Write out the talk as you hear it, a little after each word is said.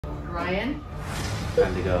Ryan?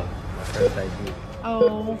 Time to go. First ID.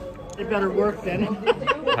 Oh, it better work then.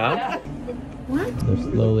 Huh? What? They're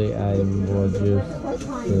slowly adding more juice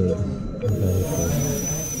to the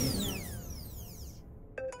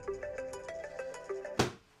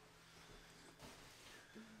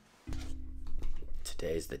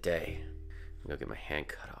Today's the day. I'm gonna get my hand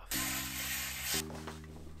cut off.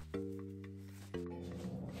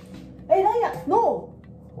 Hey, Raya, no!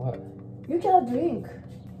 What? You cannot drink.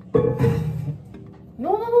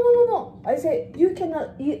 No. I say you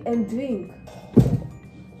cannot eat and drink.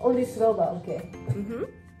 Only soba, okay?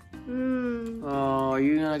 Oh,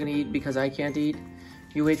 you're not gonna eat because I can't eat?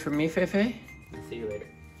 You wait for me, Feifei? See you later.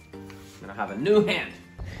 I'm gonna have a new hand.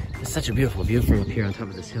 It's such a beautiful view from up here on top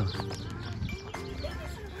of this hill.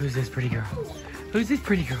 Who's this pretty girl? Who's this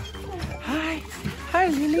pretty girl? Hi. Hi,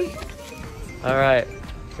 Lily. All right.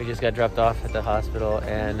 We just got dropped off at the hospital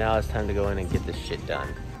and now it's time to go in and get this shit done.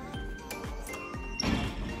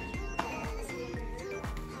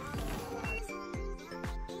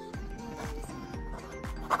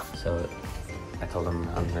 So I told them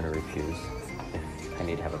I'm gonna refuse if I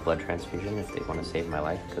need to have a blood transfusion if they want to save my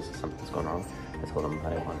life because something's going wrong. I told them I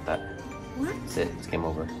didn't want that. What? That's it, it's game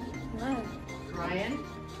over. What? Ryan?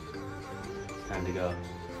 Time to go.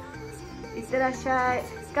 いってらっしゃい。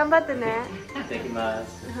頑張ってね。Thank you, Miles.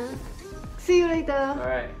 See you later.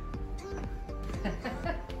 Alright.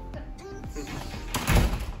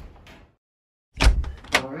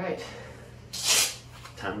 Alright.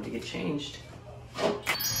 Time to get changed.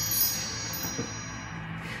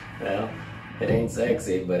 Well, it ain't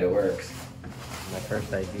sexy, but it works. My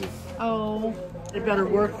first ID. Oh, it better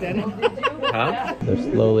work then. Huh? They're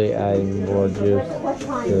slowly adding more juice to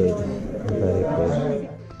the medication.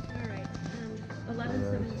 Alright,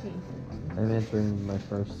 11:17. I'm entering my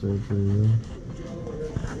first surgery room.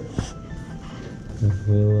 Just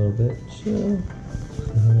wait a little bit, chill.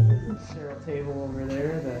 Sterile table over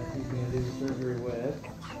there that he's going to do the surgery with.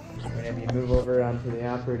 We're going to have you move over onto the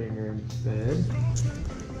operating room bed.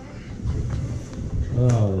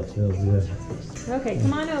 Oh, that feels good. Okay,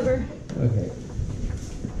 come on over. Okay.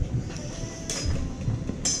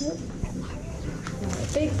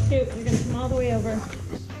 Big scoop. You're gonna come all the way over.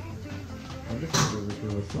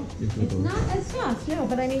 It's not as soft, no,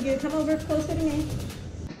 but I need you to come over closer to me.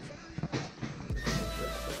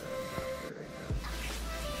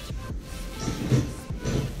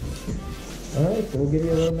 Alright, so we'll give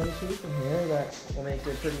you a little medication here that will make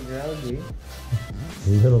you pretty drowsy. A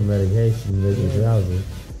little medication makes me drowsy.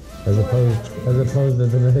 As opposed to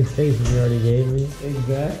the medication you already gave me?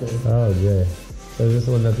 Exactly. Oh, yeah. So is this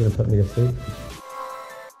the one that's going to put me to sleep?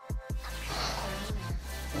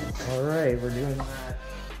 Alright, we're doing that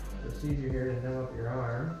procedure here to numb up your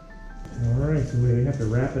arm. Alright, so we have to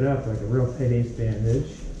wrap it up like a real pet ace bandage.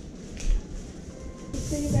 Just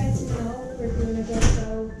so you guys know, we're doing a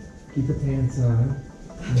GoPro. Keep your pants on.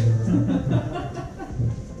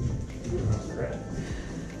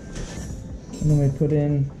 And then we put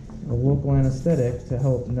in a local anesthetic to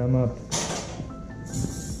help numb up.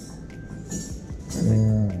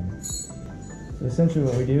 So essentially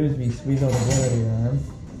what we do is we squeeze all the blood out of your arm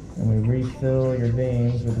and we refill your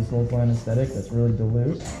veins with this local anesthetic that's really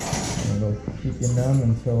dilute and it'll keep you numb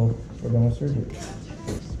until we're done with surgery.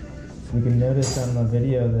 So we can notice on the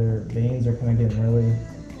video their veins are kind of getting really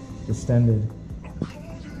distended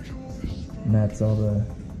and that's all the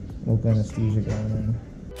local anesthesia going in.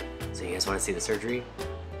 So you guys want to see the surgery?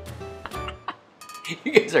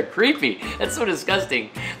 You guys are creepy. That's so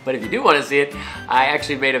disgusting. But if you do want to see it, I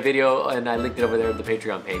actually made a video and I linked it over there on the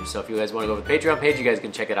Patreon page. So if you guys want to go to the Patreon page, you guys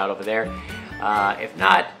can check it out over there. If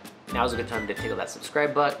not, now's a good time to tickle that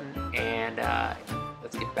subscribe button and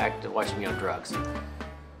let's get back to watching me on drugs.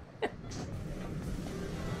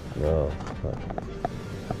 Oh,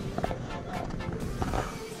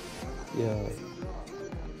 yeah,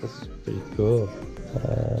 this is pretty cool.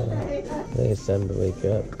 I think it's time to wake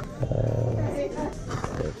up.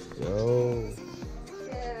 Let's go.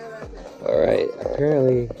 Alright,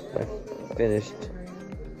 apparently I finished.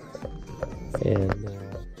 And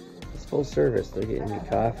it's full service. They're getting me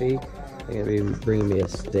coffee. They're going to be bringing me a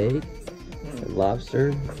steak and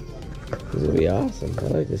lobster. This is going to be awesome. I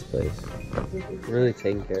like this place. Really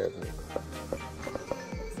taking care of me.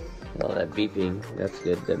 All that beeping, that's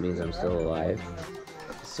good. That means I'm still alive.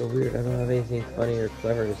 It's so weird. I don't have anything funny or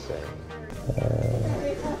clever to say.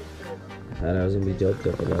 I thought I was gonna be doped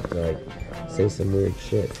up enough to like say some weird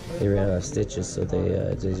shit. They ran out of stitches, so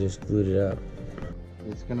they just glued it up.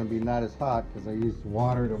 It's gonna be not as hot because I used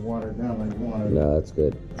water to water down like water. No, that's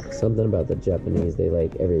good. Something about the Japanese, they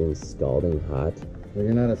like everything scalding hot. Well,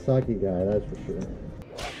 you're not a sake guy, that's for sure.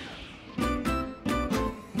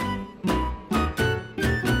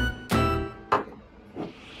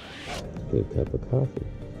 Good cup of coffee.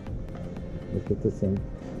 Let's get this in.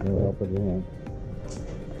 It'll help with your hand.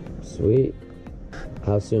 Sweet.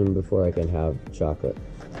 How soon before I can have chocolate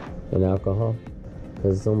and alcohol?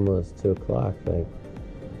 Because it's almost 2 o'clock. Like,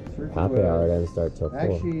 happy hour doesn't start till 4.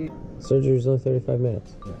 Actually, surgery's only 35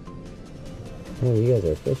 minutes. Yeah. Oh, you guys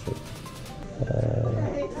are efficient.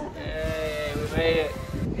 Hey, we made it.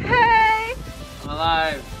 Hey, I'm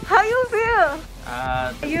alive. how you feel?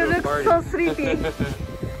 You look so sleepy.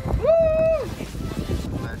 Woo!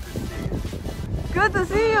 Good to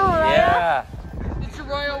see you, right? Yeah. It's a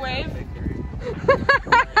royal wave.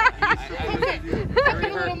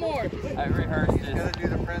 I rehearsed he's gonna do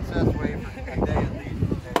the princess wave for a day at least.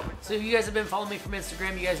 So if you guys have been following me from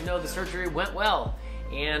Instagram, you guys know the surgery went well.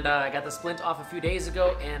 And I got the splint off a few days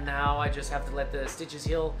ago, and now I just have to let the stitches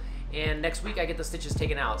heal. And next week I get the stitches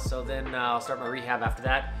taken out, so then I'll start my rehab after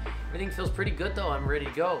that. Everything feels pretty good though, I'm ready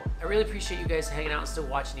to go. I really appreciate you guys hanging out and still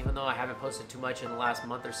watching, even though I haven't posted too much in the last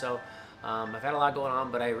month or so. I've had a lot going on,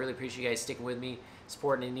 but I really appreciate you guys sticking with me,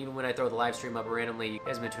 supporting, and even when I throw the live stream up randomly, you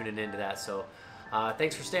guys have been tuning into that. So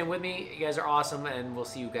thanks for staying with me. You guys are awesome, and we'll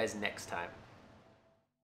see you guys next time.